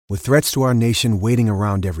With threats to our nation waiting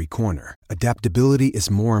around every corner, adaptability is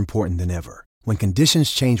more important than ever. When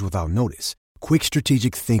conditions change without notice, quick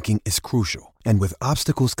strategic thinking is crucial. And with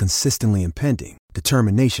obstacles consistently impending,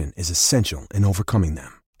 determination is essential in overcoming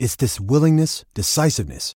them. It's this willingness,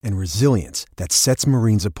 decisiveness, and resilience that sets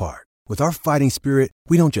Marines apart. With our fighting spirit,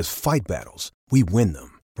 we don't just fight battles, we win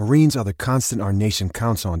them. Marines are the constant our nation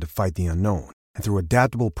counts on to fight the unknown. And through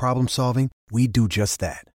adaptable problem solving, we do just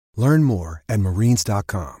that. Learn more at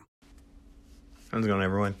marines.com. How's it going,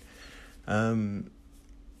 everyone?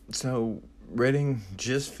 So Reading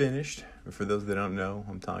just finished. For those that don't know,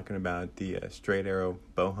 I'm talking about the Straight Arrow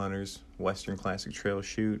Bowhunters Western Classic Trail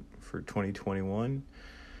Shoot for 2021.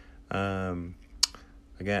 I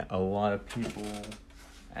got a lot of people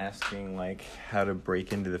asking like how to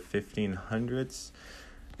break into the 1500s.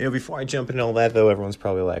 Before I jump into all that though, everyone's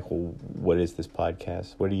probably like, well, what is this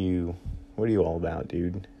podcast? What are you all about,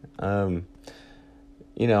 dude?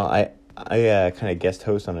 I kind of guest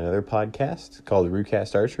host on another podcast called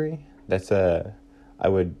Rootcast Archery. That's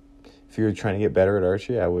if you're trying to get better at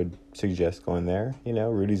archery, I would suggest going there.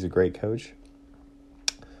 Rudy's a great coach.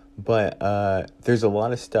 But there's a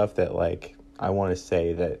lot of stuff that like I want to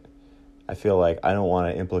say that I feel like I don't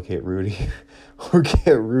want to implicate Rudy or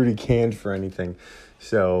get Rudy canned for anything.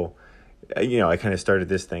 So, I kind of started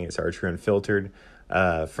this thing. It's Archery Unfiltered.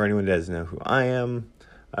 For anyone that doesn't know who I am,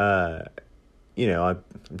 I'm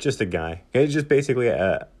just a guy. It's just basically,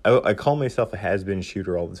 I call myself a has-been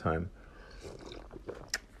shooter all the time.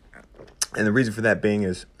 And the reason for that being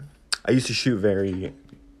is I used to shoot very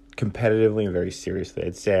competitively and very seriously.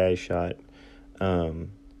 I'd say I shot,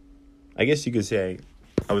 I guess you could say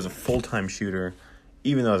I was a full-time shooter,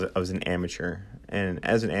 even though I was an amateur. And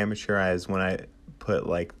as an amateur, when I put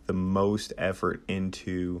like the most effort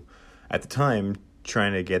into, at the time,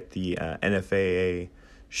 trying to get the NFAA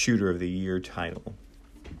Shooter of the Year title.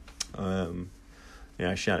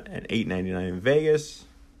 I shot at 899 in Vegas.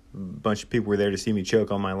 A bunch of people were there to see me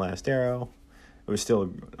choke on my last arrow. It was still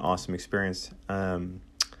an awesome experience.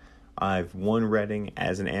 I've won Reading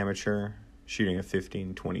as an amateur, shooting a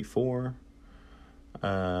 15-24.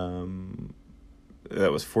 That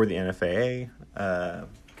was for the NFAA. I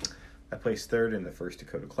placed third in the First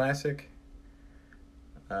Dakota Classic.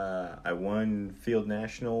 I won Field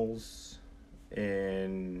Nationals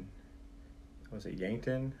in, was it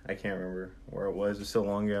Yankton? I can't remember where it was. It was so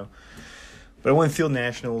long ago. But I won Field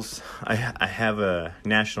Nationals. I have a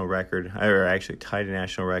national record. I actually tied a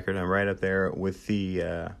national record. I'm right up there with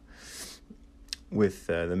the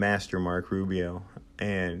master Mark Rubio,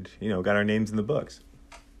 and got our names in the books.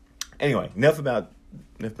 Anyway, enough about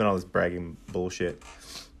all this bragging bullshit.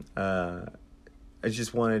 I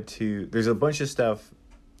just wanted to. There's a bunch of stuff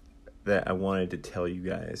that I wanted to tell you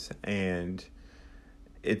guys, and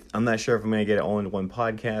I'm not sure if I'm going to get it all into one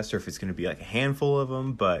podcast or if it's going to be like a handful of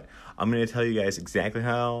them, but I'm going to tell you guys exactly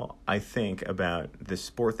how I think about the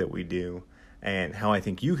sport that we do and how I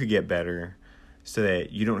think you could get better so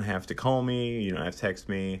that you don't have to call me, you don't have to text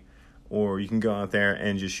me, or you can go out there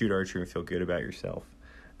and just shoot archery and feel good about yourself.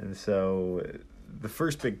 And so the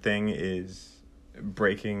first big thing is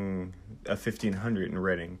breaking a 1500 in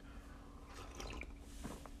Reading.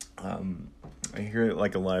 I hear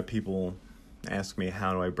like a lot of people ask me,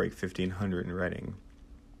 how do I break 1500 in Reading?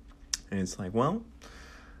 And it's like, well,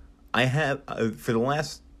 I have, for the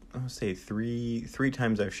last, I would say three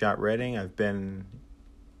times I've shot Reading, I've been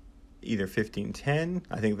either 1510.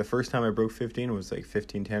 I think the first time I broke 15 was like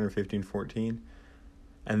 1510 or 1514.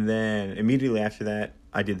 And then immediately after that,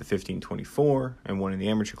 I did the 1524 and won in the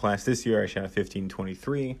amateur class. This year I shot a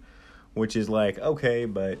 1523, which is like, okay,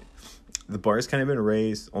 but the bar's kind of been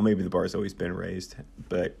raised. Well, maybe the bar's always been raised,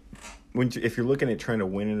 but if you're looking at trying to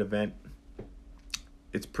win an event,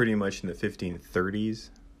 it's pretty much in the 1530s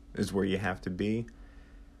is where you have to be.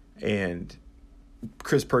 And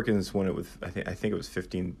Chris Perkins won it with, I think it was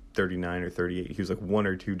 1539 or 38. He was like 1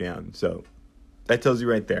 or 2 down. So that tells you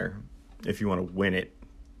right there, if you want to win it,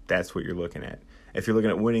 that's what you're looking at. If you're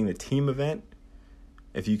looking at winning the team event,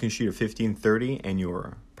 if you can shoot a 1530 and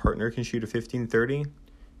your partner can shoot a 1530,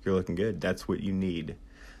 you're looking good. That's what you need.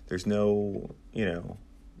 There's no,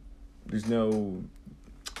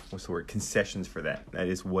 concessions for that. That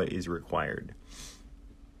is what is required.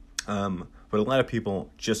 But a lot of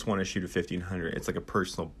people just want to shoot a 1500. It's like a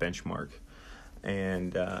personal benchmark.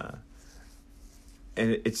 And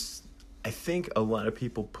it's, I think a lot of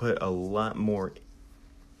people put a lot more,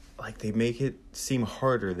 like they make it seem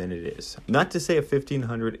harder than it is. Not to say a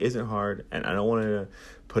 1500 isn't hard, and I don't want to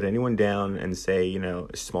put anyone down and say,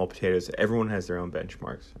 small potatoes. Everyone has their own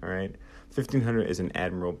benchmarks, all right? 1500 is an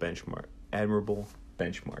admirable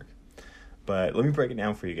benchmark. But let me break it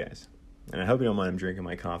down for you guys. And I hope you don't mind I'm drinking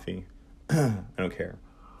my coffee. I don't care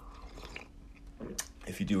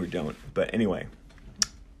if you do or don't. But anyway,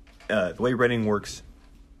 the way Reading works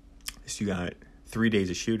is you got 3 days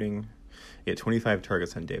of shooting. You get 25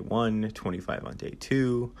 targets on day 1, 25 on day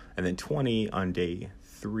 2, and then 20 on day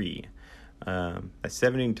 3. That's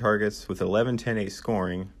 17 targets with 11, 10, 8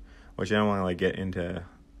 scoring, which I don't want to get into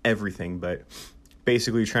everything, but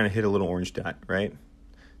basically you're trying to hit a little orange dot, right?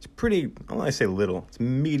 It's pretty, I don't want to say little, it's a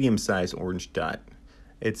medium-sized orange dot.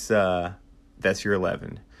 It's, that's your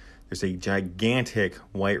 11. There's a gigantic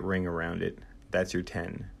white ring around it. That's your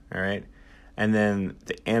 10, all right? And then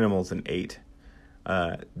the animal's an 8.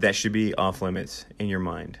 That should be off limits in your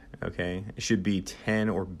mind, okay? It should be 10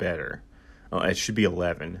 or better. Oh, it should be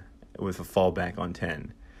 11 with a fallback on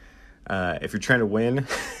 10. If you're trying to win,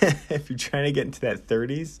 if you're trying to get into that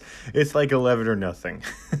 30s, it's like 11 or nothing.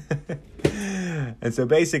 And so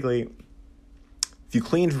basically, if you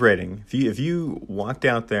cleaned Reading, if you walked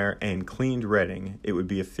out there and cleaned Reading, it would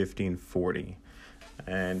be a 1540.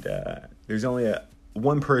 And there's only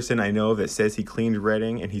one person I know that says he cleaned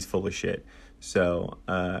Reading, and he's full of shit. So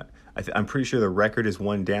I'm pretty sure the record is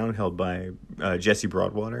one down, held by Jesse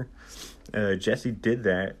Broadwater. Jesse did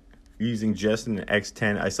that using just an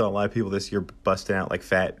X10. I saw a lot of people this year busting out like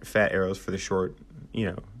fat arrows for the short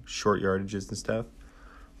yardages and stuff.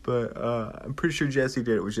 But I'm pretty sure Jesse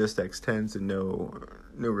did it with just X10s and no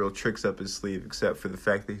real tricks up his sleeve except for the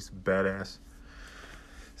fact that he's a badass.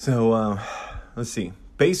 So let's see.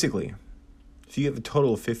 Basically, if you have a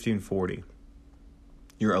total of 1540,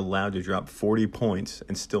 you're allowed to drop 40 points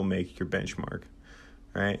and still make your benchmark.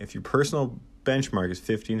 Right? If your personal benchmark is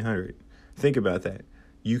 1500, think about that.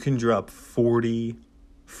 You can drop 40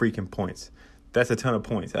 freaking points. That's a ton of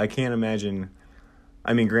points. I can't imagine.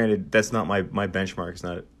 I mean, granted, that's not my benchmark. It's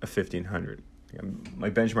not a 1500. My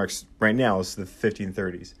benchmark right now is the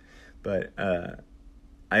 1530s. But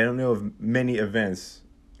I don't know of many events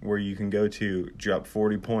where you can go to drop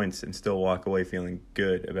 40 points and still walk away feeling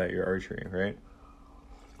good about your archery, right?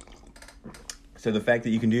 So the fact that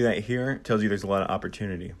you can do that here tells you there's a lot of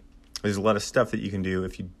opportunity. There's a lot of stuff that you can do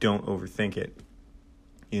if you don't overthink it,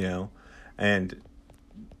 and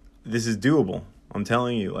this is doable. I'm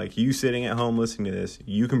telling you, like, you sitting at home listening to this,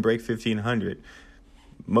 you can break 1500.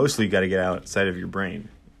 Mostly you got to get outside of your brain.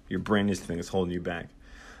 Your brain is the thing that's holding you back.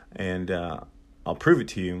 And I'll prove it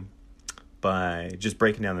to you by just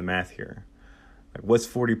breaking down the math here. Like, what's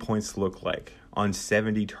 40 points look like? On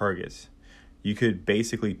 70 targets, you could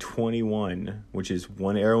basically 21, which is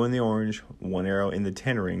 1 arrow in the orange, 1 arrow in the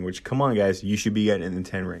 10 ring, which, come on, guys, you should be getting in the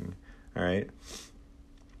 10 ring, all right?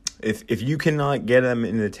 If you cannot get them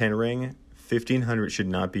in the 10 ring, 1500 should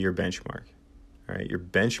not be your benchmark, all right? Your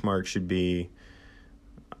benchmark should be,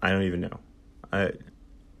 I don't even know.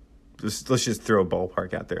 Let's just throw a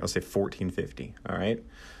ballpark out there. I'll say 1450, all right?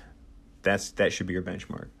 That should be your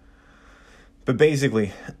benchmark. But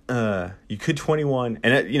basically, you could 21,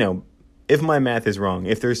 and if my math is wrong,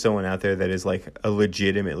 if there's someone out there that is like a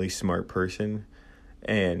legitimately smart person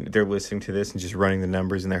and they're listening to this and just running the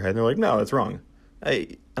numbers in their head, and they're like, no, that's wrong. I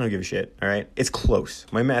don't give a shit, all right? It's close.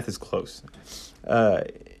 My math is close.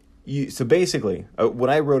 So basically,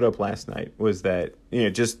 what I wrote up last night was that,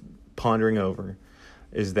 just pondering over,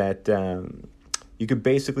 is that you could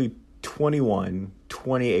basically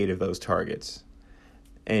 28 of those targets,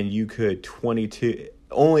 and you could 22,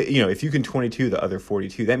 only, if you can 22 the other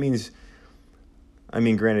 42, that means,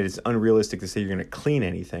 granted, it's unrealistic to say you're going to clean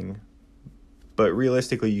anything, but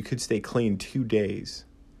realistically, you could stay clean 2 days,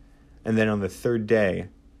 and then on the third day,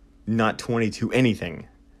 not 22 anything,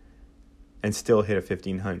 and still hit a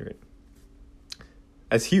 1500.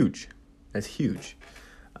 That's huge. That's huge.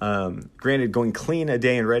 Granted, going clean a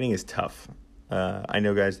day in Reading is tough. I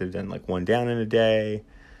know guys that have done like 1 down in a day.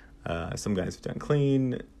 Some guys have done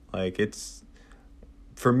clean. Like, it's,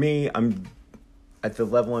 for me, I'm at the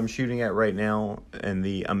level I'm shooting at right now and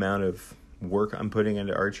the amount of work I'm putting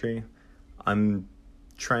into archery, I'm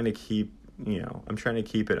trying to keep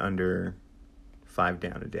it under 5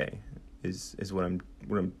 down a day is what I'm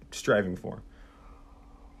striving for.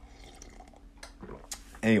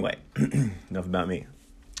 Anyway, enough about me.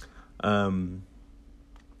 So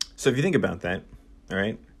if you think about that, all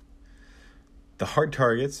right, the hard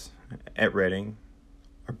targets at Reading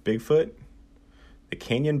are Bigfoot, the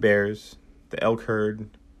canyon bears, the elk herd,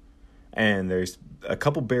 and there's a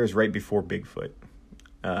couple bears right before Bigfoot,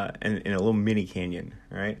 and in a little mini canyon,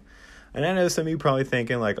 right? And I know some of you probably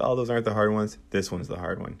thinking like, oh, those aren't the hard ones. This one's the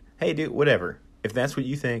hard one. Hey, dude, whatever. If that's what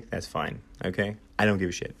you think, that's fine, okay? I don't give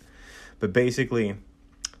a shit. But basically,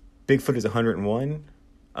 Bigfoot is 101.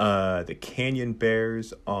 The canyon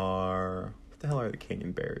bears are the hell are the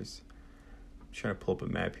Canyon Bears? I'm trying to pull up a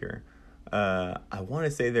map here. I want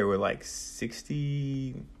to say they were like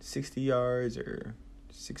 60 yards or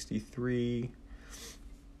 63.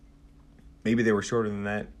 Maybe they were shorter than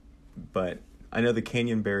that, but I know the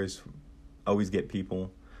Canyon Bears always get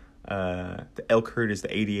people. The Elk Herd is the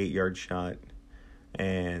 88-yard shot,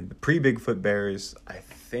 and the pre-Bigfoot Bears, I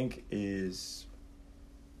think, is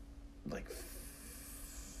like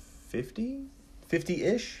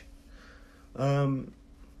 50-ish.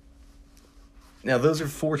 Now, those are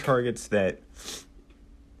 4 targets that,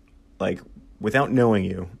 like, without knowing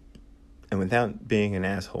you and without being an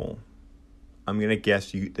asshole, I'm going to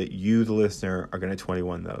guess that you, the listener, are going to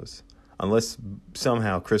 21 those. Unless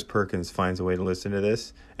somehow Chris Perkins finds a way to listen to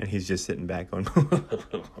this and he's just sitting back going,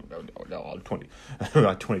 no, I'm 20. I'm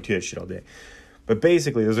not 22 that shit all day. But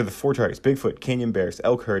basically, those are the 4 targets. Bigfoot, Canyon Bears,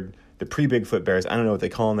 Elk Herd, the pre-Bigfoot Bears. I don't know what they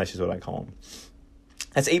call them. That's just what I call them.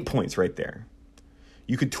 That's 8 points right there.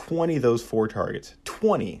 You could 20 those 4 targets.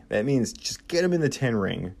 20. That means just get them in the 10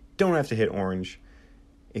 ring. Don't have to hit orange.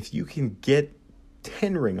 If you can get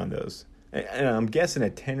 10 ring on those, and I'm guessing a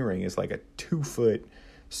 10 ring is like a 2-foot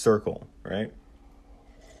circle, right?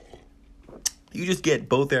 You just get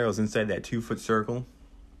both arrows inside that 2-foot circle.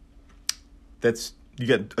 You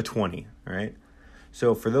get a 20, all right?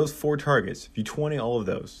 So for those 4 targets, if you 20 all of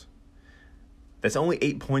those, that's only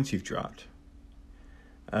 8 points you've dropped.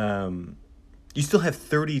 You still have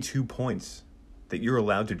 32 points that you're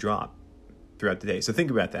allowed to drop throughout the day. So think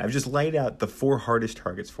about that. I've just laid out the 4 hardest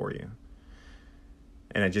targets for you.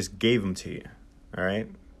 And I just gave them to you. All right?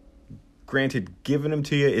 Granted, giving them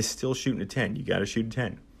to you is still shooting a 10. You got to shoot a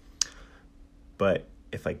 10. But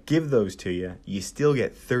if I give those to you, you still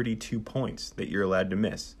get 32 points that you're allowed to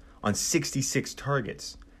miss on 66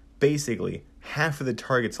 targets. Basically, half of the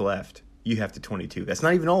targets left, you have to 22. That's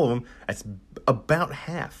not even all of them. That's about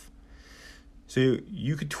half. So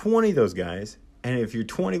you could 20 those guys, and if your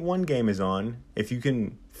 21 game is on, if you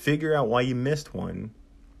can figure out why you missed one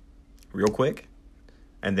real quick,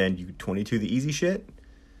 and then you 22 the easy shit,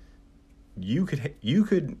 you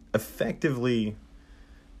could effectively,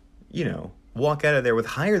 walk out of there with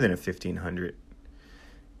higher than a 1,500.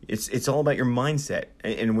 It's all about your mindset.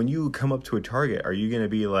 And when you come up to a target, are you going to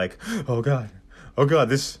be like, oh God,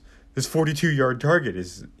 this 42-yard target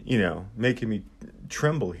is, making me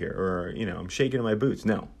tremble here, or, I'm shaking in my boots.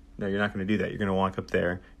 No, you're not going to do that. You're going to walk up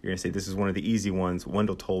there. You're going to say, this is one of the easy ones.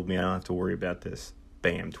 Wendell told me I don't have to worry about this.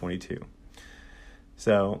 Bam, 22.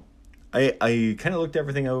 So I kind of looked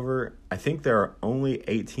everything over. I think there are only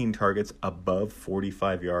 18 targets above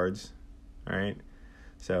 45 yards. All right.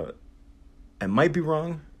 So I might be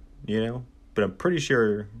wrong, but I'm pretty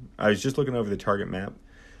sure. I was just looking over the target map.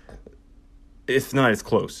 If not, it's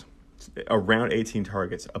close. Around 18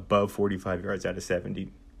 targets above 45 yards out of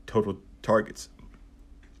 70 total targets.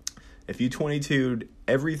 If you 22'd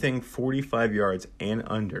everything 45 yards and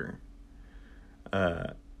under,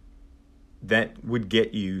 that would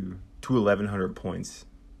get you to 1,100 points.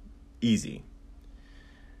 Easy.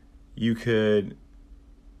 You could,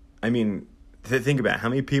 think about how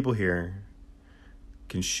many people here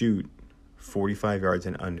can shoot 45 yards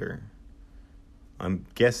and under. I'm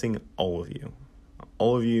guessing all of you.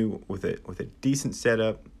 All of you with a decent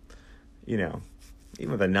setup, even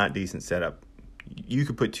with a not decent setup, you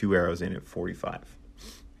could put 2 arrows in at 45.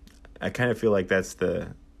 I kind of feel like that's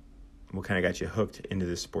what kind of got you hooked into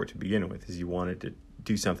this sport to begin with, is you wanted to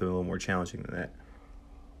do something a little more challenging than that.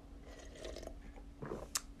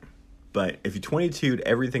 But if you 22'd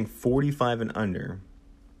everything 45 and under,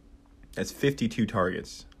 that's 52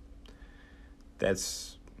 targets.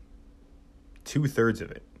 That's 2/3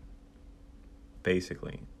 of it.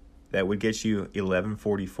 Basically, that would get you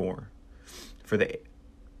 1144. For the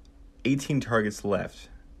 18 targets left,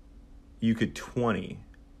 you could 20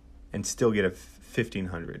 and still get a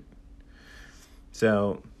 1,500.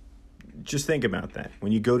 So just think about that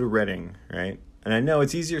when you go to Reading, right? And I know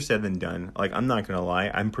it's easier said than done. Like, I'm not gonna lie,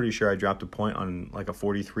 I'm pretty sure I dropped a point on like a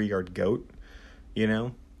 43-yard goat,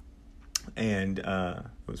 and it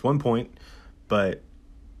was 1 point, but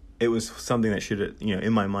it was something that should have,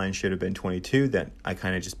 in my mind should have been 22 that I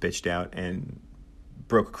kind of just bitched out and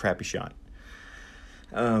broke a crappy shot.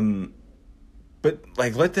 But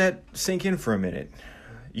let that sink in for a minute.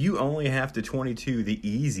 You only have to 22 the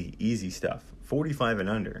easy stuff, 45 and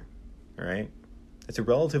under, all right? It's a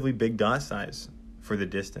relatively big dot size for the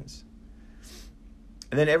distance.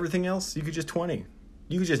 And then everything else, you could just 20.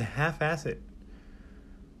 You could just half-ass it.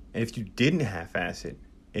 And if you didn't half-ass it,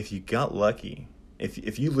 if you got lucky,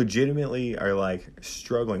 if you legitimately are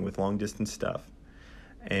struggling with long distance stuff,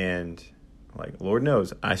 and Like, Lord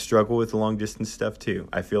knows, I struggle with the long distance stuff too.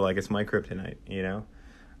 I feel like it's my kryptonite, you know?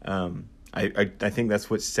 I think that's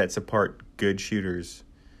what sets apart good shooters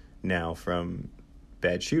now from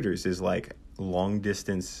bad shooters is like long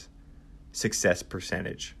distance success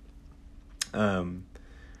percentage.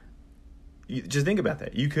 Just think about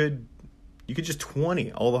that. You could just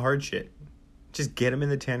 20 all the hard shit. Just get them in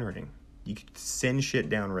the 10 ring. You could send shit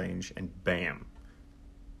down range and bam.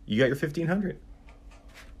 You got your 1500.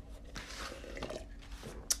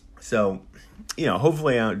 So,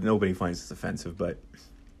 hopefully nobody finds this offensive, but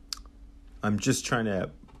I'm just trying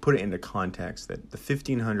to put it into context that the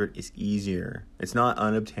 1500 is easier. It's not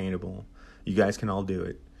unobtainable. You guys can all do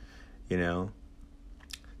it,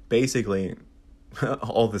 Basically,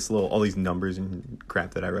 all these numbers and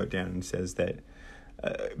crap that I wrote down says that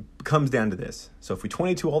comes down to this. So if we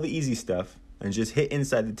 22 all the easy stuff and just hit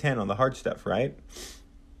inside the 10 on the hard stuff, right?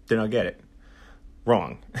 Then I'll get it.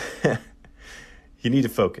 Wrong. You need to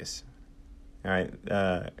focus. All right.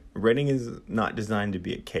 Reading is not designed to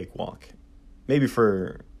be a cakewalk. Maybe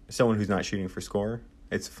for someone who's not shooting for score,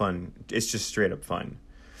 it's fun. It's just straight up fun.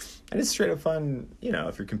 And it's straight up fun,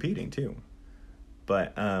 if you're competing too.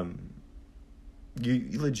 But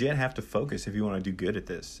you legit have to focus if you want to do good at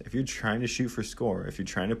this. If you're trying to shoot for score, if you're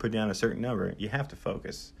trying to put down a certain number, you have to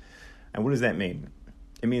focus. And what does that mean?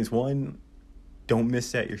 It means, one, don't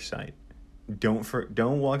misset your sight. Don't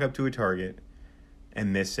walk up to a target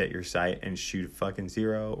and misset your sight and shoot a fucking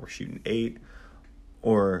 0 or shoot an 8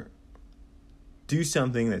 or do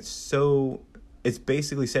something that's so... It's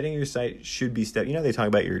basically setting your sight should be step... they talk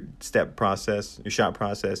about your step process, your shot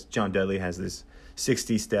process. John Dudley has this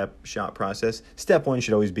 60-step shot process. Step 1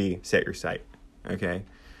 should always be set your sight, okay?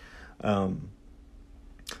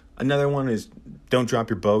 Another one is don't drop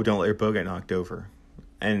your bow. Don't let your bow get knocked over.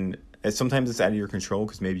 And sometimes it's out of your control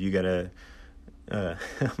because maybe you got to...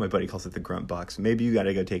 my buddy calls it the grunt box. Maybe you got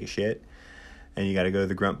to go take a shit and you got to go to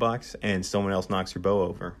the grunt box and someone else knocks your bow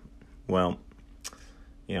over. Well,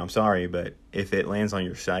 I'm sorry, but if it lands on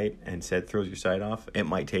your sight and throws your sight off, it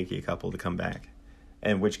might take you a couple to come back.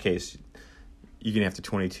 In which case, you're going to have to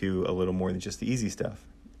 22 a little more than just the easy stuff.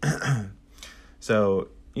 So,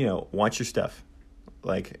 watch your stuff.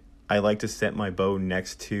 Like, I like to set my bow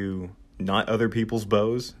next to not other people's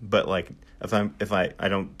bows, but like if I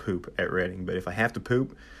don't poop at Reading, but if I have to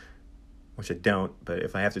poop, which I don't, but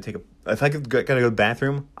if I have to if I gotta go to the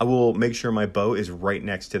bathroom, I will make sure my bow is right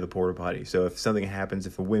next to the porta potty. So if something happens,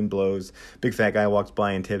 if the wind blows, big fat guy walks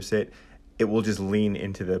by and tips it, it will just lean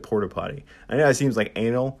into the porta potty. I know it seems like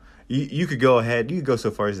anal. You could go ahead, you could go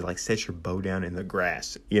so far as to like set your bow down in the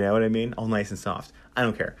grass. You know what I mean? All nice and soft. I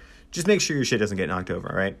don't care. Just make sure your shit doesn't get knocked over,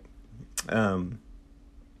 all right?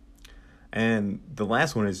 And the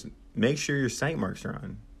last one is make sure your sight marks are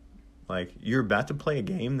on. Like, you're about to play a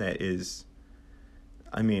game that is,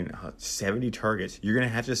 70 targets. You're going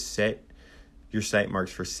to have to set your sight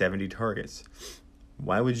marks for 70 targets.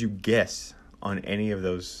 Why would you guess on any of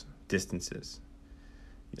those distances?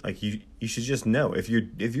 Like, you should just know. If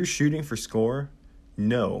you're shooting for score,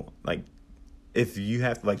 know. Like, if you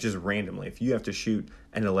have to, like, just randomly, if you have to shoot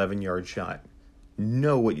an 11-yard shot,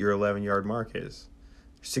 know what your 11-yard mark is.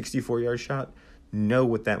 64-yard shot, know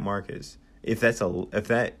what that mark is. If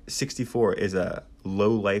that 64 is a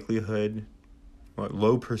low likelihood,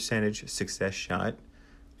 low percentage success shot,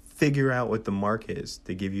 figure out what the mark is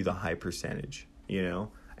to give you the high percentage,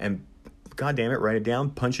 and God damn it, write it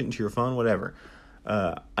down, punch it into your phone, whatever.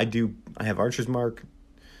 I have Archer's Mark,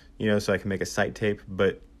 so I can make a sight tape,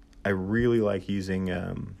 but I really like using,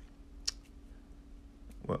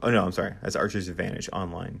 that's Archer's Advantage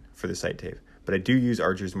online for the sight tape. But I do use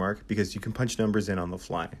Archer's Mark because you can punch numbers in on the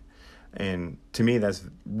fly. And to me, that's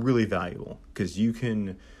really valuable because you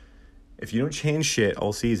can, if you don't change shit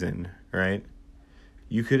all season, right,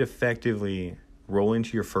 you could effectively roll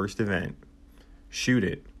into your first event, shoot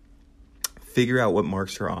it, figure out what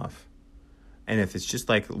marks are off. And if it's just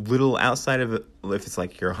like little outside of it, if it's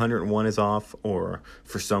like your 101 is off or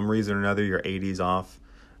for some reason or another your 80 is off,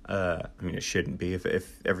 it shouldn't be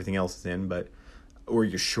if everything else is in, but or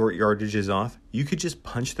your short yardage is off, you could just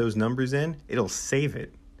punch those numbers in. It'll save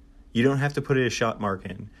it. You don't have to put a shot mark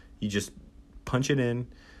in. You just punch it in.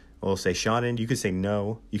 It'll say shot in. You could say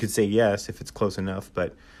no. You could say yes if it's close enough.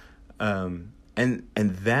 But and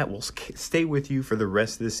that will stay with you for the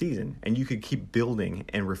rest of the season. And you could keep building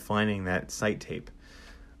and refining that sight tape.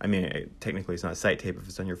 Technically it's not sight tape if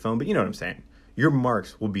it's on your phone, but you know what I'm saying. Your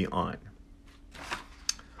marks will be on.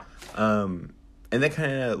 And that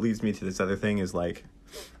kind of leads me to this other thing is like,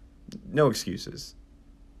 no excuses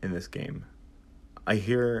in this game. I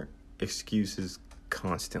hear excuses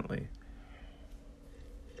constantly.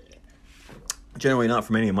 Generally not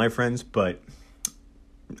from any of my friends, but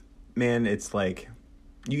man, it's like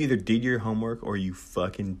you either did your homework or you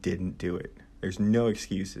fucking didn't do it. There's no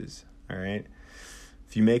excuses, all right?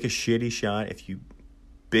 If you make a shitty shot, if you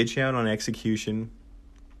bitch out on execution,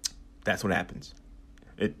 that's what happens.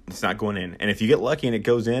 It's not going in. And if you get lucky and it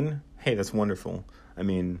goes in, hey, that's wonderful. I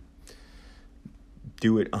mean,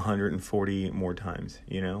 do it 140 more times,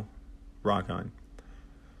 you know? Rock on.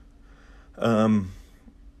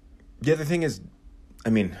 The other thing is, I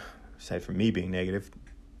mean, aside from me being negative,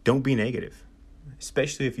 don't be negative.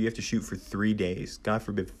 Especially if you have to shoot for 3 days, God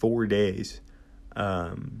forbid 4 days,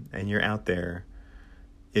 and you're out there.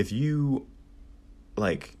 If you,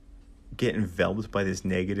 like, get enveloped by this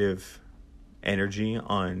negative energy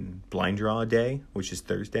on blind draw day, which is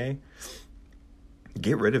Thursday,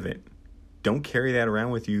 get rid of it. Don't carry that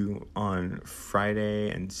around with you on Friday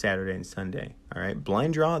and Saturday and Sunday, all right?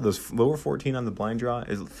 Blind draw, those lower 14 on the blind draw,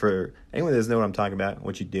 is for anyone that doesn't know what I'm talking about,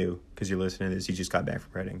 what you do, because you're listening to this, you just got back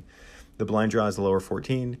from Reading. The blind draw is the lower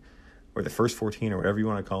 14, or the first 14, or whatever you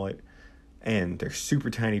want to call it, and they're super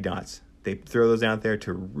tiny dots. They throw those out there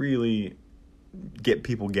to really get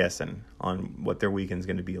people guessing on what their weekend's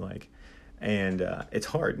going to be like. And it's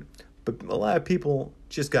hard. But a lot of people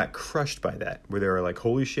just got crushed by that, where they were like,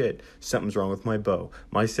 holy shit, something's wrong with my bow.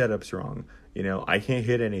 My setup's wrong. You know, I can't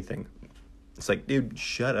hit anything. It's like, dude,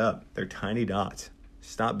 shut up. They're tiny dots.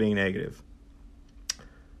 Stop being negative.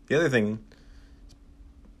 The other thing,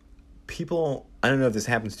 people, I don't know if this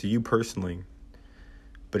happens to you personally,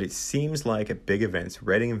 but it seems like at big events,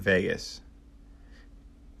 Reading and Vegas,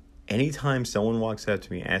 anytime someone walks up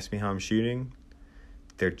to me and asks me how I'm shooting,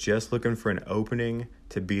 they're just looking for an opening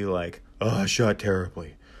to be like, oh, I shot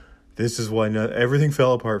terribly. This is why everything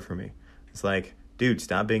fell apart for me. It's like, dude,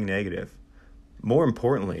 stop being negative. More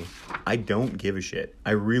importantly, I don't give a shit.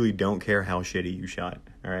 I really don't care how shitty you shot,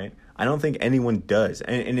 all right? I don't think anyone does.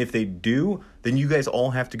 And if they do, then you guys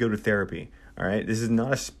all have to go to therapy, all right? This is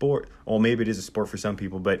not a sport. Well, maybe it is a sport for some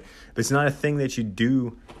people, but it's not a thing that you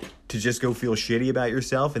do to just go feel shitty about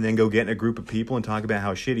yourself and then go get in a group of people and talk about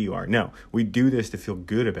how shitty you are. No, we do this to feel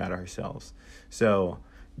good about ourselves. So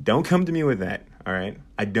don't come to me with that, all right?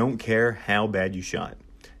 I don't care how bad you shot.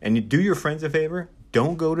 And you do your friends a favor,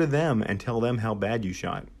 don't go to them and tell them how bad you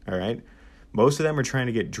shot, all right? Most of them are trying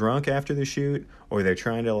to get drunk after the shoot, or they're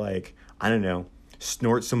trying to, like, I don't know,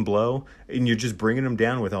 snort some blow, and you're just bringing them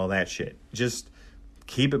down with all that shit. Just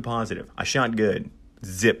keep it positive. I shot good.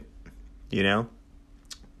 Zip, you know?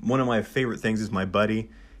 One of my favorite things is my buddy.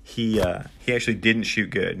 He actually didn't shoot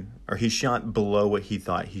good, or he shot below what he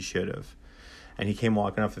thought he should have. And he came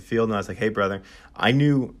walking off the field, and I was like, hey, brother, I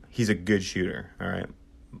knew he's a good shooter, all right?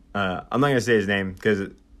 I'm not going to say his name, because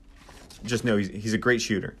just know he's a great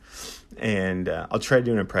shooter. And I'll try to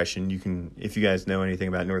do an impression. You can, if you guys know anything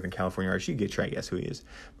about Northern California arts, you can try to guess who he is.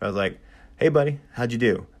 But I was like, hey, buddy, how'd you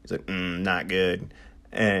do? He's like, not good.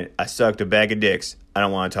 And I sucked a bag of dicks. I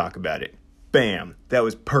don't want to talk about it. Bam. That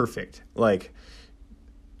was perfect. Like,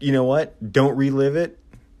 you know what? Don't relive it.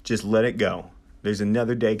 Just let it go. There's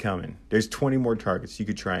another day coming. There's 20 more targets. You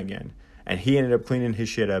could try again. And he ended up cleaning his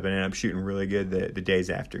shit up and ended up shooting really good the days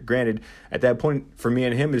after. Granted, at that point, for me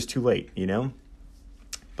and him, it was too late, you know?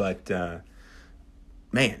 But,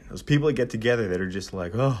 man, those people that get together that are just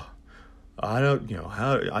like, oh, I don't, you know,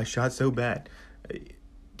 how I shot so bad.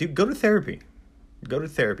 Dude, go to therapy. Go to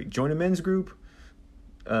therapy. Join a men's group.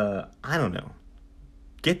 I don't know.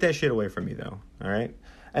 Get that shit away from me, though, all right?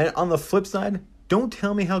 And on the flip side, don't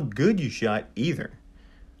tell me how good you shot either.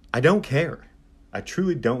 I don't care. I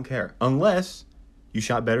truly don't care. Unless you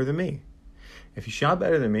shot better than me. If you shot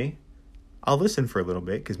better than me, I'll listen for a little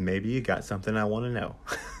bit, because maybe you got something I want to know.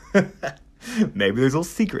 Maybe there's a little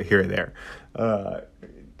secret here or there.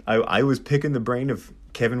 I was picking the brain of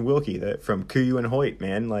Kevin Wilkie from Kuyu and Hoyt,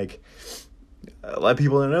 man. Like, a lot of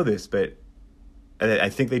people don't know this, but I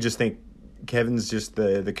think they just think Kevin's just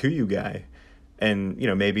the Kuyu guy. And, you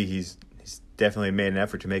know, maybe he's definitely made an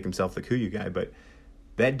effort to make himself the Kuyu guy, but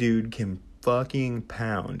that dude can fucking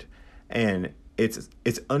pound. And it's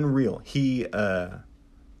unreal.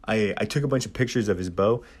 I took a bunch of pictures of his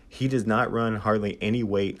bow. He does not run hardly any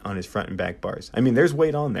weight on his front and back bars. I mean, there's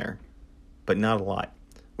weight on there, but not a lot,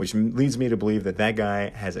 which leads me to believe that guy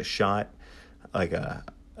has a shot, like a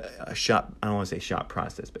shot, I don't want to say shot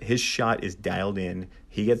process, but his shot is dialed in.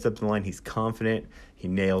 He gets up the line, he's confident, he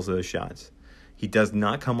nails those shots. He does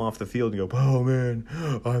not come off the field and go, oh man,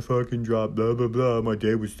 I fucking dropped blah, blah, blah. My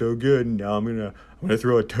day was so good, and now I'm gonna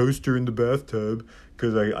throw a toaster in the bathtub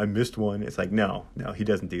because I missed one. It's like, no, he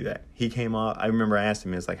doesn't do that. He came off, I remember I asked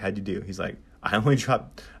him, it's like, how'd you do? He's like, I only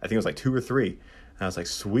dropped, I think it was like 2 or 3. And I was like,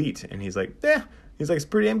 sweet. And he's like, yeah. He's like, it's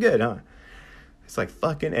pretty damn good, huh? It's like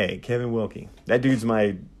fucking A, Kevin Wilkie. That dude's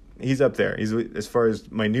he's up there. He's, as far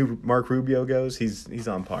as my new Mark Rubio goes, he's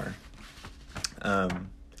on par.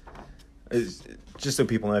 Just so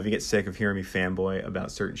people know, if you get sick of hearing me fanboy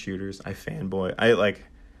about certain shooters, I fanboy. I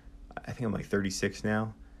think I'm like 36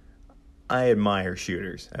 now. I admire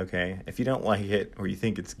shooters, okay? If you don't like it or you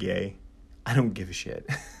think it's gay, I don't give a shit.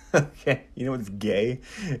 Okay? You know what's gay?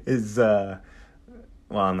 Is, well,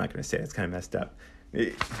 I'm not going to say it. It's kind of messed up.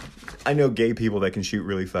 I know gay people that can shoot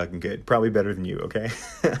really fucking good. Probably better than you, okay?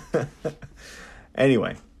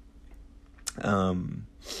 Anyway.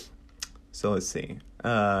 So let's see.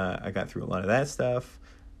 I got through a lot of that stuff.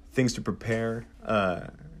 Things to prepare.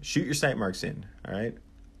 Shoot your sight marks in, all right?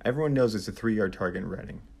 Everyone knows it's a 3-yard target in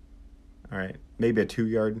Reading. All right? Maybe a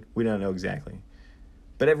 2-yard. We don't know exactly.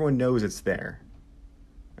 But everyone knows it's there.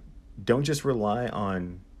 Don't just rely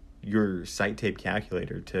on your sight tape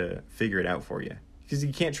calculator to figure it out for you, because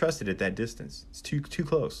you can't trust it at that distance. It's too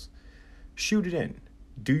close. Shoot it in.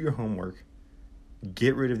 Do your homework.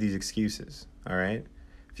 Get rid of these excuses, all right?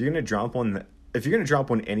 If you're going to drop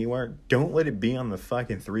one anywhere, don't let it be on the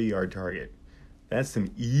fucking 3-yard target. That's some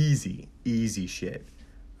easy shit.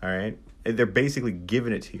 All right? They're basically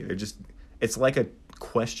giving it to you. It's like a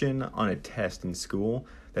question on a test in school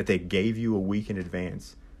that they gave you a week in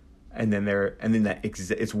advance. And then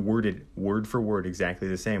it's worded word for word exactly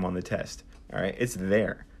the same on the test. All right? It's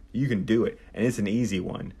there. You can do it. And it's an easy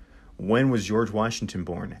one. When was George Washington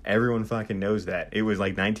born? Everyone fucking knows that. It was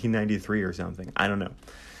like 1993 or something. I don't know.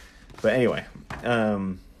 But anyway,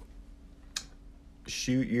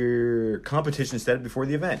 shoot your competition setup before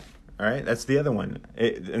the event. All right? That's the other one.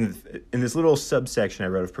 In this little subsection I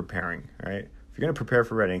wrote of preparing. All right? If you're going to prepare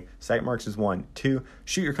for Reading, sight marks is 1. 2,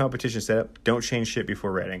 shoot your competition setup. Don't change shit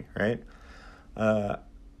before Reading. Right?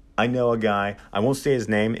 I know a guy. I won't say his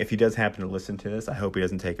name. If he does happen to listen to this, I hope he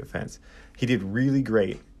doesn't take offense. He did really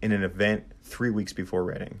great in an event 3 weeks before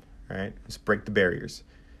Reading. All right? Let's break the barriers.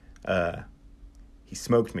 He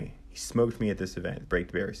smoked me. He smoked me at this event. Break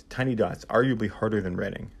the barriers. Tiny dots. Arguably harder than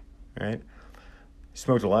Reading. All right? He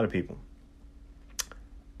smoked a lot of people.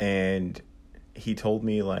 And he told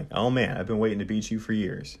me, like, oh, man, I've been waiting to beat you for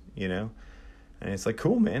years, you know? And it's like,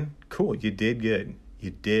 cool, man. Cool. You did good.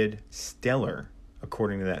 You did stellar,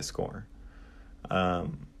 according to that score. I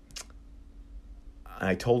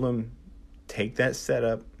told him, take that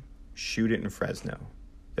setup, shoot it in Fresno.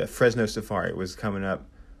 The Fresno Safari was coming up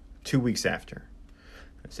 2 weeks after.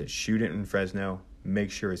 I said, shoot it in Fresno, make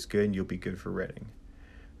sure it's good, and you'll be good for Reading.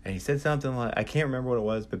 And he said something like, I can't remember what it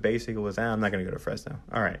was, but basically it was, I'm not going to go to Fresno.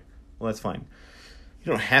 All right, well, that's fine.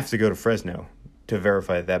 You don't have to go to Fresno to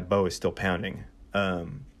verify that bow is still pounding.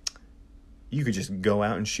 You could just go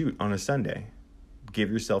out and shoot on a Sunday.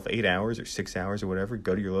 Give yourself 8 hours or 6 hours or whatever,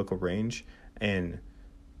 go to your local range and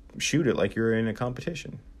shoot it like you're in a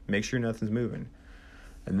competition. Make sure nothing's moving.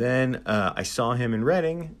 And then I saw him in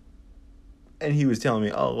Reading, and he was telling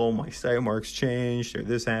me, oh, my sight marks changed, or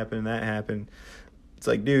this happened, that happened. It's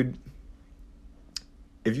like, dude,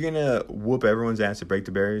 if you're going to whoop everyone's ass to break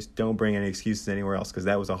the barriers, don't bring any excuses anywhere else, because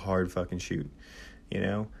that was a hard fucking shoot, you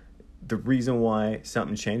know? The reason why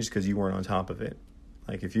something changed is because you weren't on top of it.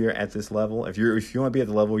 Like, if you're at this level, if you want to be at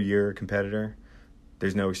the level you're a competitor,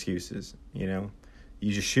 there's no excuses, you know?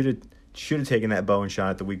 You just should have taken that bow and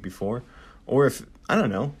shot it the week before. Or if, I don't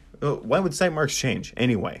know, why would sight marks change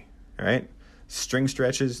anyway, all right? String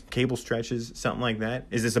stretches, cable stretches, something like that.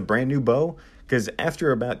 Is this a brand new bow? Because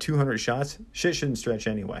after about 200 shots, shit shouldn't stretch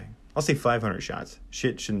anyway. I'll say 500 shots.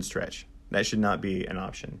 Shit shouldn't stretch. That should not be an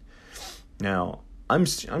option. Now, I'm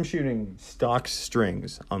shooting stock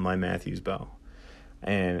strings on my Matthews bow.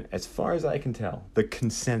 And as far as I can tell, the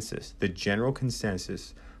general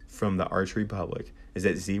consensus from the archery public is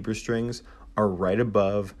that zebra strings are right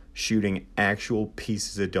above shooting actual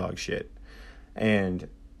pieces of dog shit. And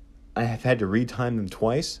I have had to retime them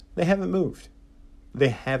twice. They haven't moved. They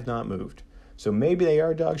have not moved. So maybe they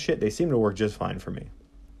are dog shit. They seem to work just fine for me.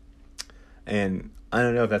 And I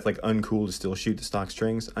don't know if that's like uncool to still shoot the stock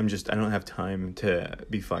strings. I don't have time to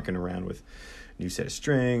be fucking around with new set of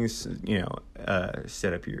strings, you know,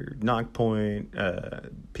 set up your knock point,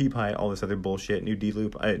 peep height, all this other bullshit, new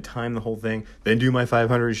D-loop. I time the whole thing, then do my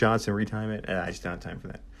 500 shots and retime it. I just don't have time for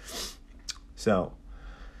that. So,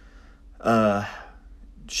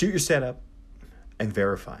 shoot your setup and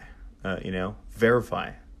verify.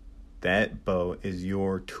 Verify that bow is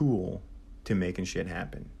your tool to making shit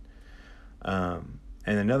happen. And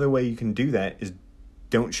another way you can do that is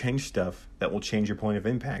don't change stuff that will change your point of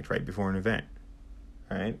impact right before an event.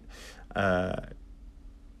 All right?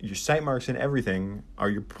 Your sight marks and everything are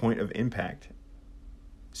your point of impact.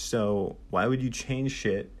 So why would you change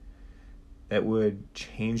shit that would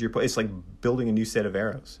change your... It's like building a new set of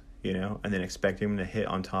arrows, you know, and then expecting them to hit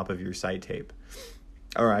on top of your sight tape.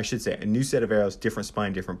 Or I should say, a new set of arrows, different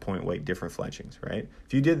spine, different point weight, different fletchings, right?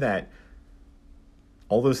 If you did that,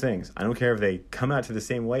 all those things, I don't care if they come out to the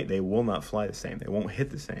same weight, they will not fly the same. They won't hit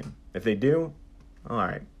the same. If they do, all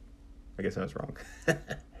right. I guess I was wrong.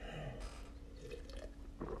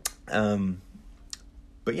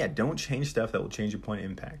 But yeah, don't change stuff that will change your point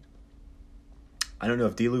of impact. I don't know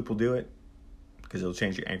if D-loop will do it, because it'll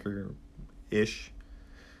change your anchor-ish.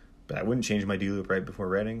 But I wouldn't change my D-loop right before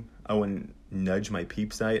redding. I wouldn't nudge my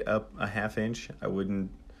peep sight up a half inch. I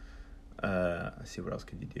wouldn't... let's see, what else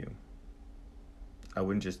could you do? I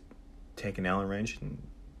wouldn't just take an Allen wrench and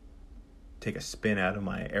take a spin out of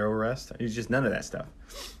my arrow rest. It's just none of that stuff.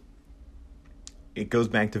 It goes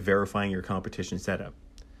back to verifying your competition setup.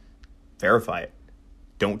 Verify it.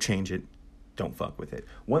 Don't change it. Don't fuck with it.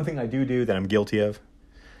 One thing I do that I'm guilty of,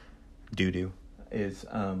 is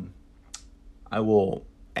I will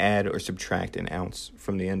add or subtract an ounce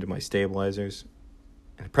from the end of my stabilizers.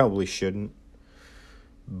 And I probably shouldn't.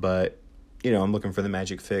 But, you know, I'm looking for the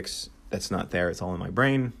magic fix. That's not there. It's all in my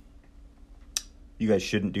brain. You guys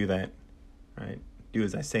shouldn't do that, right? Do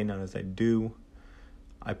as I say, not as I do.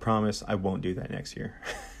 I promise I won't do that next year.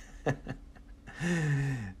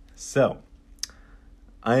 So,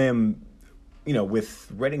 I am, you know,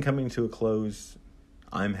 with Reading coming to a close,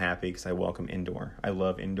 I'm happy because I welcome indoor. I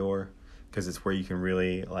love indoor because it's where you can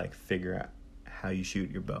really, like, figure out how you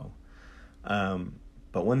shoot your bow.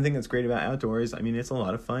 But one thing that's great about outdoors, I mean, it's a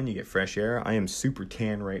lot of fun. You get fresh air. I am super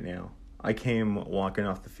tan right now. I came walking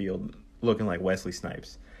off the field looking like Wesley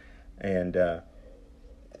Snipes. And I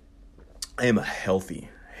am a healthy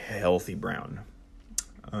brown.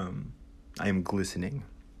 I am glistening.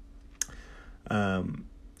 And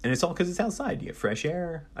it's all because it's outside. You get fresh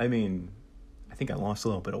air. I mean, I think I lost a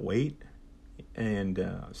little bit of weight. And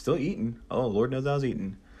still eating. Oh, Lord knows I was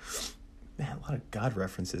eating. Man, a lot of God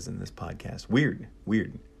references in this podcast.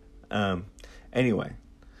 Weird. Anyway,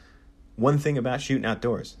 one thing about shooting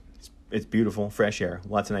outdoors. It's beautiful, fresh air,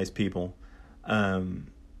 lots of nice people.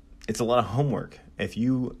 It's a lot of homework. If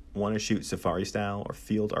you want to shoot safari style or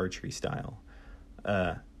field archery style,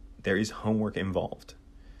 there is homework involved.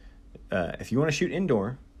 If you want to shoot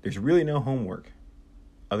indoor, there's really no homework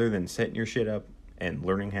other than setting your shit up and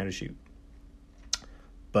learning how to shoot.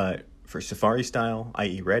 But for safari style,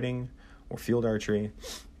 i.e. redding or field archery,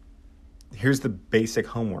 here's the basic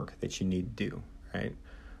homework that you need to do, right?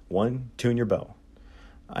 1, tune your bow.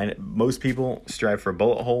 Most people strive for a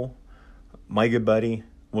bullet hole. My good buddy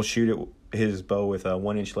will shoot his bow with a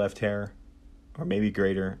 1-inch left hair, or maybe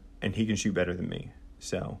greater, and he can shoot better than me.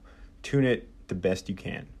 So, tune it the best you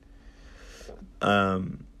can.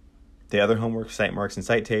 The other homework, sight marks and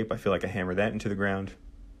sight tape, I feel like I hammer that into the ground.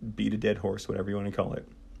 Beat a dead horse, whatever you want to call it.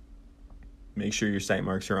 Make sure your sight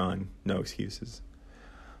marks are on. No excuses.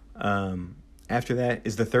 After that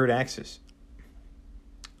is the third axis.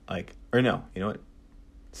 You know what?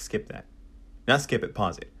 Skip that. Not skip it,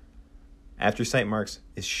 pause it. After sight marks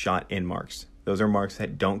is shot in marks. Those are marks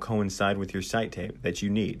that don't coincide with your sight tape that you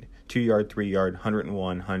need. 2 yard, 3 yard, 101,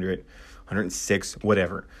 100, 106,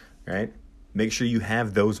 whatever, right? Make sure you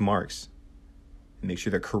have those marks. Make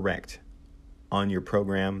sure they're correct on your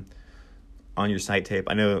program, on your sight tape.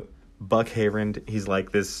 I know Buck Hayrand, he's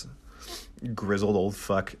like this grizzled old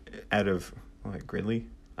fuck out of Gridley.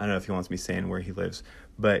 I don't know if he wants me saying where he lives,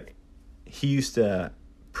 but he used to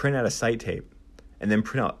print out a sight tape and then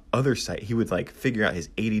print out other sight. He would figure out his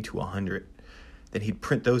 80 to 100. Then he'd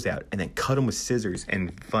print those out and then cut them with scissors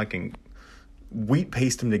and fucking wheat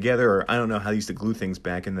paste them together. Or I don't know how they used to glue things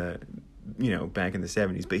back in the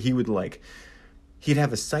 70s, but he would he'd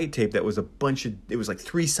have a sight tape that was it was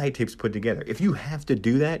 3 sight tapes put together. If you have to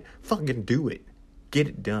do that, fucking do it. Get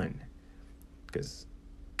it done. Because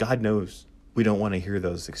God knows we don't want to hear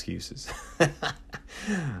those excuses.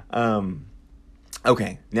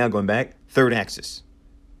 Okay, now going back, third axis.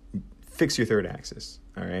 Fix your third axis,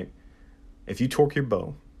 all right? If you torque your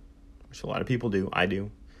bow, which a lot of people do, I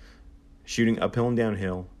do, shooting uphill and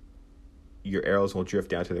downhill, your arrows will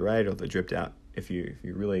drift out to the right, or they'll drift out. If you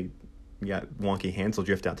really got wonky hands, they'll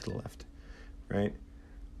drift out to the left, right?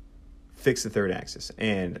 Fix the third axis.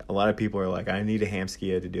 And a lot of people are like, I need a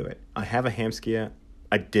Hamskia to do it. I have a Hamskia.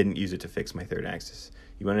 I didn't use it to fix my third axis.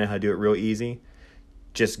 You want to know how to do it real easy?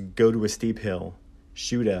 Just go to a steep hill,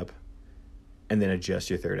 shoot up, and then adjust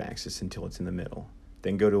your third axis until it's in the middle.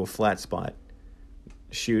 Then go to a flat spot,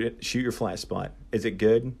 shoot your flat spot. Is it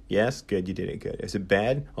good? Yes, good, you did it good. Is it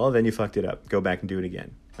bad? Oh, then you fucked it up. Go back and do it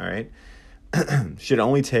again, all right? Should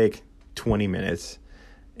only take 20 minutes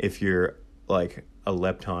if you're like a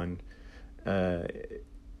Lepton It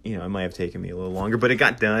might have taken me a little longer, but it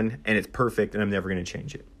got done, and it's perfect, and I'm never going to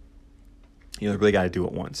change it. You really got to do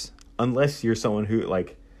it once. Unless you're someone who,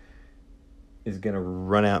 like, is going to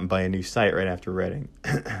run out and buy a new sight right after reading.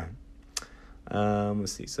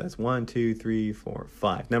 Let's see. So that's 1, 2, 3, 4,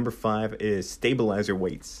 5. Number 5 is stabilizer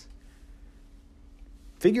weights.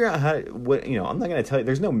 Figure out I'm not going to tell you.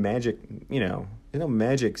 There's no magic, there's no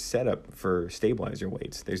magic setup for stabilizer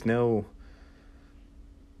weights. There's no,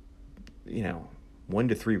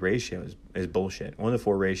 1-to-3 ratio is bullshit.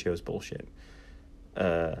 1-to-4 ratio is bullshit.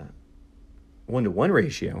 1-to-1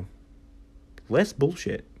 ratio, less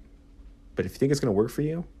bullshit. But if you think it's going to work for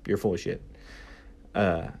you, you're full of shit.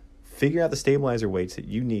 Figure out the stabilizer weights that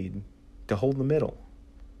you need to hold in the middle.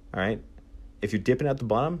 All right? If you're dipping at the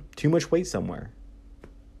bottom, too much weight somewhere.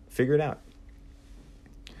 Figure it out.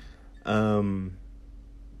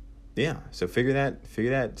 So figure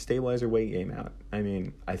that stabilizer weight game out. I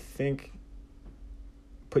mean, I think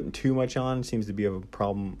putting too much on seems to be a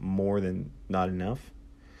problem more than not enough.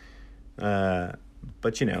 But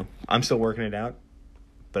I'm still working it out.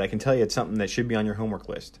 But I can tell you it's something that should be on your homework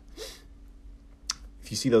list.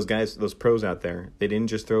 If you see those guys, those pros out there, they didn't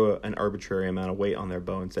just throw an arbitrary amount of weight on their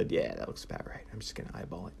bow and said, yeah, that looks about right. I'm just going to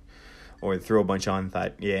eyeball it. Or throw a bunch on and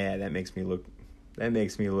thought, yeah, that makes me look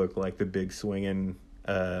like the big swinging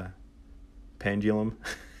pendulum.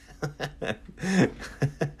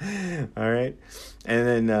 All right.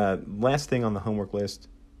 And then last thing on the homework list,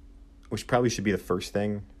 which probably should be the first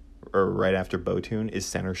thing or right after bow tune, is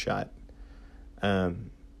center shot.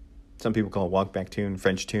 Some people call it walk back tune,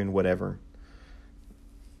 French tune, whatever.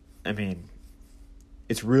 I mean,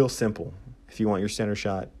 it's real simple if you want your center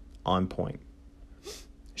shot on point.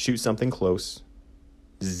 Shoot something close,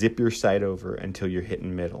 zip your sight over until you're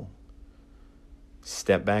hitting middle.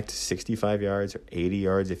 Step back to 65 yards or 80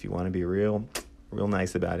 yards if you want to be real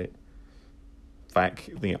nice about it.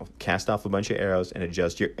 Cast off a bunch of arrows and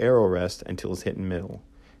adjust your arrow rest until it's hitting middle.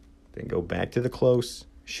 Then go back to the close,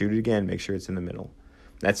 shoot it again, make sure it's in the middle.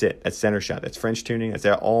 That's it. That's center shot. That's French tuning. That's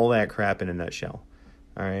all that crap in a nutshell.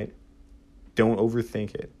 All right? Don't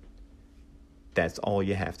overthink it. That's all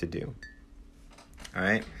you have to do. All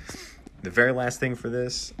right? The very last thing for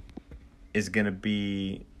this is going to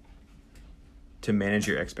be to manage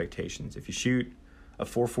your expectations. If you shoot a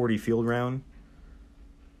 440 field round,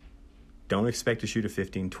 don't expect to shoot a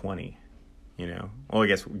 1520, Well, I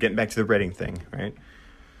guess getting back to the reading thing, right?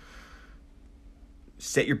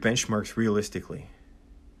 Set your benchmarks realistically,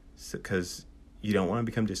 because you don't want to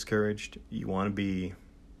become discouraged. You want to be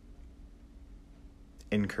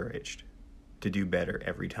encouraged to do better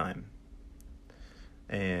every time.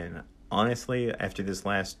 And honestly, after this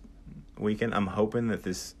last weekend, I'm hoping that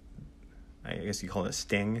this, I guess you call it a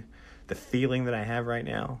sting, the feeling that I have right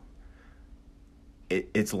now,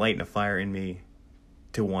 it's lighting a fire in me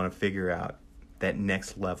to want to figure out that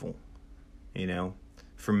next level,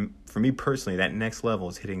 For me personally, that next level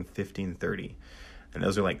is hitting 1530. And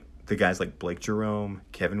those are like the guys like Blake Jerome,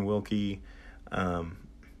 Kevin Wilkie. I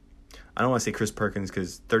don't want to say Chris Perkins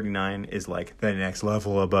because 39 is like the next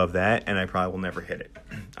level above that, and I probably will never hit it.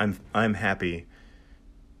 I'm happy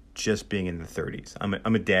just being in the 30s.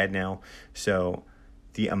 I'm a dad now, so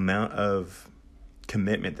the amount of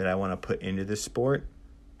commitment that I want to put into this sport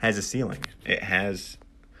has a ceiling. It has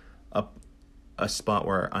a spot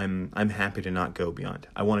where I'm happy to not go beyond.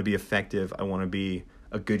 I want to be effective. I want to be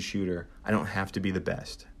a good shooter. I don't have to be the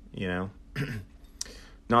best,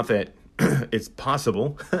 Not that it's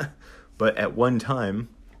possible, but at one time,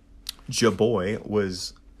 Jaboy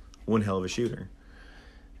was one hell of a shooter.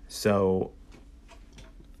 So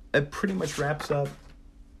it pretty much wraps up,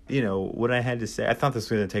 what I had to say. I thought this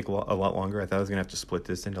was going to take a lot longer. I thought I was going to have to split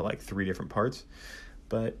this into like 3 different parts.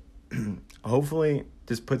 But hopefully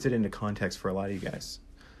this puts it into context for a lot of you guys.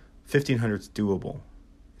 1,500 is doable.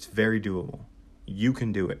 It's very doable. You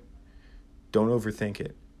can do it. Don't overthink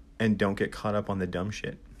it. And don't get caught up on the dumb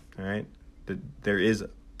shit. All right? There is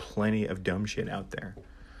plenty of dumb shit out there.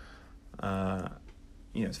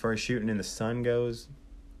 As far as shooting in the sun goes,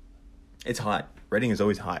 it's hot. Reading is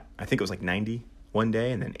always hot. I think it was like 90 one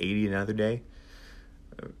day and then 80 another day.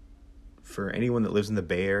 For anyone that lives in the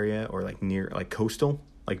Bay Area or like near, like coastal,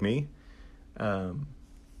 like me,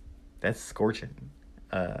 that's scorching.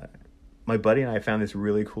 My buddy and I found this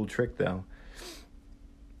really cool trick though,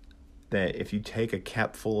 that if you take a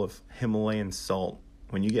cap full of Himalayan salt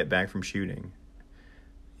when you get back from shooting,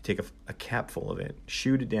 you take a cap full of it,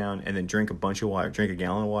 shoot it down, and then drink a bunch of water. Drink a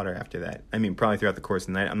gallon of water after that. I mean, probably throughout the course of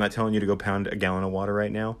the night. I'm not telling you to go pound a gallon of water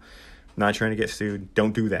right now. I'm not trying to get sued.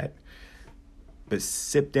 Don't do that. But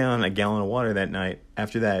sip down a gallon of water that night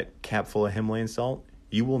after that cap full of Himalayan salt.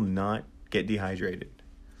 You will not get dehydrated.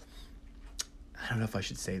 I don't know if I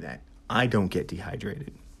should say that. I don't get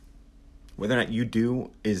dehydrated. Whether or not you do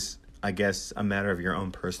is, I guess, a matter of your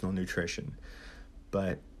own personal nutrition.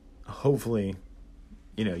 But hopefully,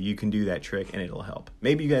 you can do that trick and it'll help.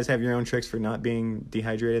 Maybe you guys have your own tricks for not being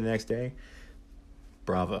dehydrated the next day.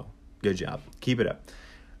 Bravo. Good job. Keep it up.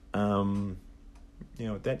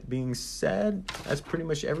 With that being said, that's pretty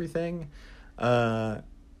much everything. I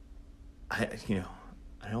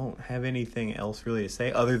don't have anything else really to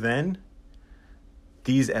say other than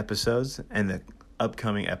these episodes and the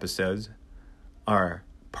upcoming episodes are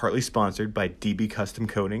partly sponsored by DB Custom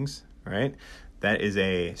Coatings, right? That is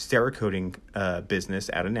a Cerakoting business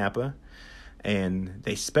out of Napa, and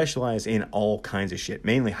they specialize in all kinds of shit,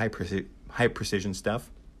 mainly high precision stuff,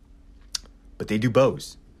 but they do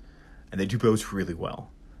bows, and they do bows really well.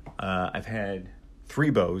 I've had 3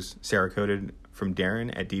 bows Cerakoted from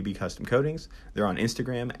Darren at DB Custom Coatings. They're on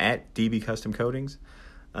Instagram at DB Custom Coatings.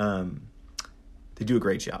 They do a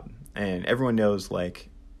great job, and everyone knows like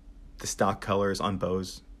the stock colors on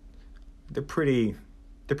bows. They're pretty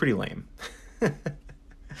lame.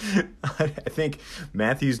 I think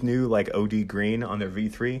Matthews knew like OD green on their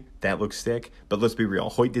V3. That looks sick, but let's be real.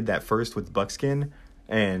 Hoyt did that first with buckskin,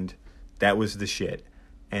 and that was the shit.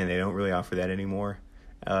 And they don't really offer that anymore.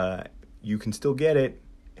 You can still get it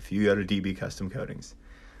if you go to DB Custom Coatings.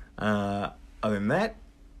 Other than that,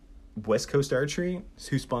 West Coast Archery,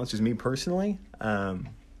 who sponsors me personally,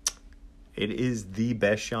 it is the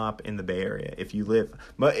best shop in the Bay Area. If you live,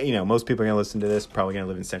 most people are going to listen to this, probably going to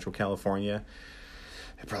live in Central California.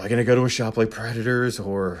 They're probably going to go to a shop like Predators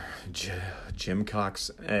or Jim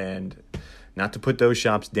Cox. And not to put those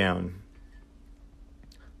shops down,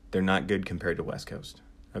 they're not good compared to West Coast.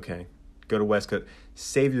 Okay? Go to West Coast.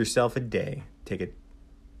 Save yourself a day. Take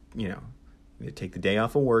the day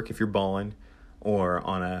off of work if you're balling, or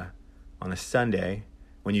on a Sunday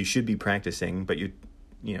when you should be practicing, but you're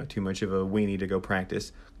too much of a weenie to go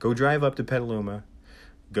practice. Go drive up to Petaluma.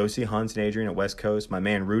 Go see Hans and Adrian at West Coast. My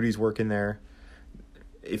man Rudy's working there.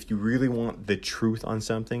 If you really want the truth on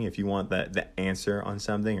something, if you want the answer on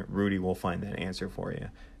something, Rudy will find that answer for you.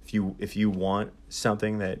 If you want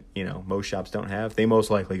something that most shops don't have, they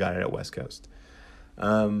most likely got it at West Coast.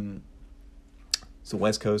 So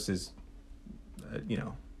West Coast is,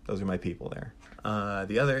 those are my people there.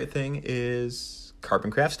 The other thing is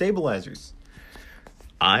Carbon Craft stabilizers.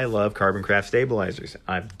 I love Carbon Craft stabilizers.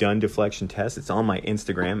 I've done deflection tests. It's on my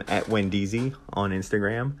Instagram at Wendeezy on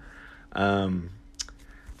Instagram.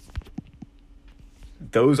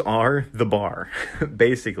 Those are the bar,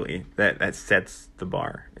 basically. That sets the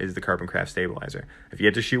bar, is the Carbon Craft stabilizer. If you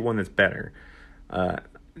have to shoot one that's better,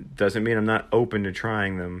 doesn't mean I'm not open to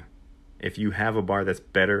trying them. If you have a bar that's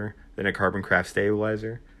better than a Carbon Craft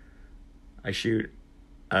stabilizer, I shoot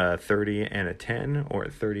a 30 and a 10 or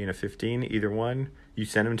a 30 and a 15, either one. You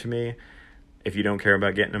send them to me. If you don't care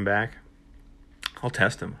about getting them back, I'll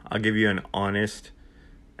test them. I'll give you an honest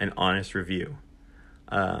review.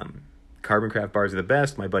 Carbon Craft bars are the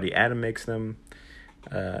best. My buddy Adam makes them.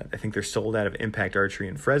 I think they're sold out of Impact Archery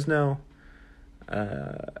in Fresno.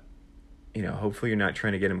 Hopefully you're not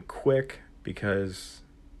trying to get them quick, because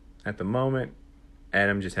at the moment,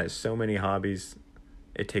 Adam just has so many hobbies.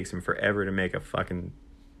 It takes him forever to make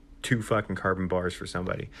two fucking carbon bars for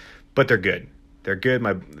somebody. But they're good. They're good.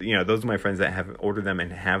 Those are my friends that have ordered them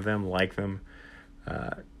and have them, like them.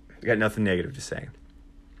 I got nothing negative to say.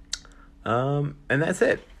 And that's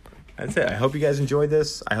it. I hope you guys enjoyed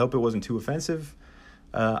this. I hope it wasn't too offensive.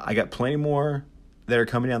 I got plenty more that are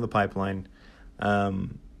coming down the pipeline.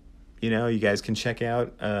 You guys can check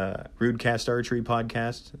out Rudecast Archery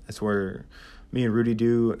podcast. That's where me and Rudy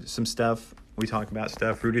do some stuff. We talk about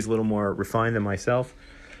stuff. Rudy's a little more refined than myself,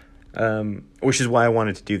 which is why I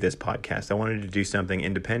wanted to do this podcast. I wanted to do something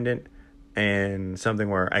independent and something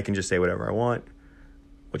where I can just say whatever I want,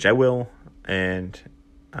 which I will, and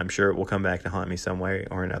I'm sure it will come back to haunt me some way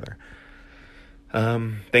or another.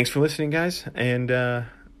 Thanks for listening, guys. And,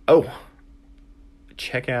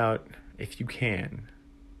 check out, if you can,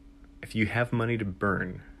 if you have money to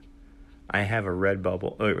burn, I have a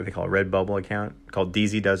Redbubble, what they call a Redbubble account called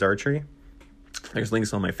DZ Does Archery. There's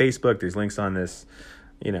links on my Facebook. There's links on this,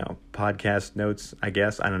 podcast notes, I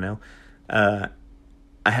guess. I don't know. I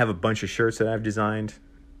have a bunch of shirts that I've designed.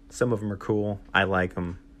 Some of them are cool. I like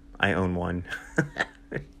them. I own one.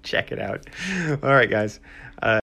 Check it out. All right, guys.